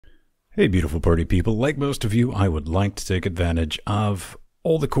Hey, beautiful party people. Like most of you, I would like to take advantage of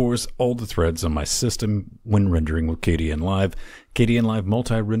all the cores, all the threads on my system when rendering with kdenlive. Kdenlive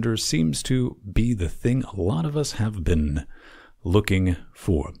multi-render seems to be the thing a lot of us have been looking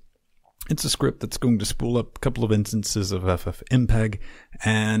for. It's a script that's going to spool up a couple of instances of FFmpeg,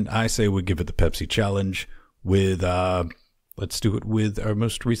 and I say we give it the Pepsi challenge with, let's do it with our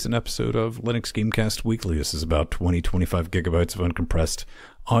most recent episode of Linux Gamecast Weekly. This is about 20-25 gigabytes of uncompressed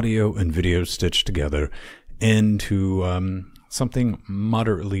audio and video stitched together into something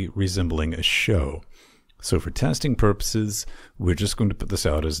moderately resembling a show. So for testing purposes, we're just going to put this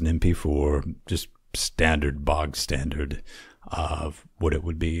out as an MP4, just standard, bog standard of what it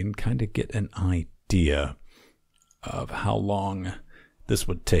would be, and kind of get an idea of how long this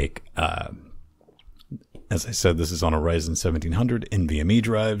would take. As I said, this is on a Ryzen 1700 NVMe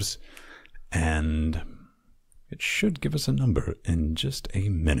drives, and it should give us a number in just a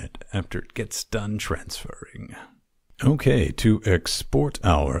minute after it gets done transferring. Okay, to export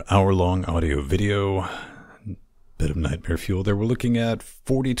our hour-long audio video, bit of nightmare fuel there, we're looking at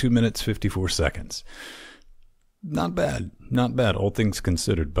 42 minutes, 54 seconds. Not bad, all things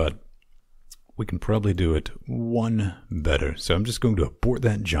considered, but we can probably do it one better. So I'm just going to abort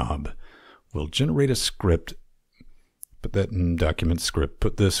that job. We'll generate a script, put that in document script,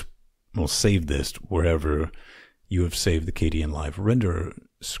 we'll save this wherever you have saved the kdenlive render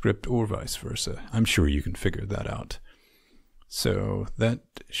script or vice versa. I'm sure you can figure that out. So that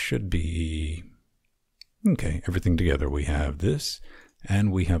should be, okay, everything together. We have this,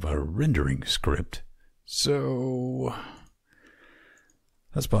 and we have our rendering script. So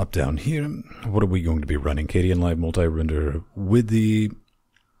let's pop down here. What are we going to be running? kdenlive multi-render with the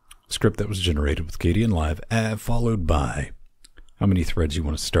script that was generated with kdenlive, followed by how many threads you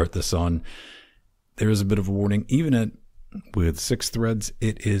want to start this on. There is a bit of a warning. Even with 6 threads,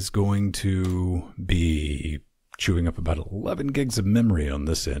 it is going to be chewing up about 11 gigs of memory on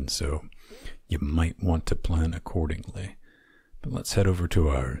this end, so you might want to plan accordingly. But let's head over to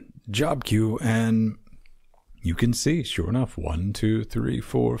our job queue, and you can see, sure enough, 1, 2, 3,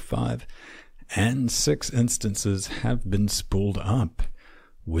 4, 5, and 6 instances have been spooled up,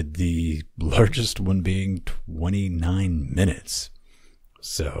 with the largest one being 29 minutes.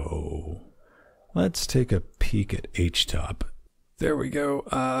 So let's take a peek at HTOP. There we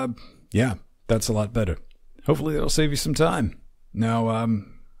go. Yeah, that's a lot better. Hopefully that'll save you some time. Now,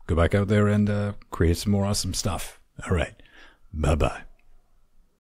 go back out there and create some more awesome stuff. All right. Bye-bye.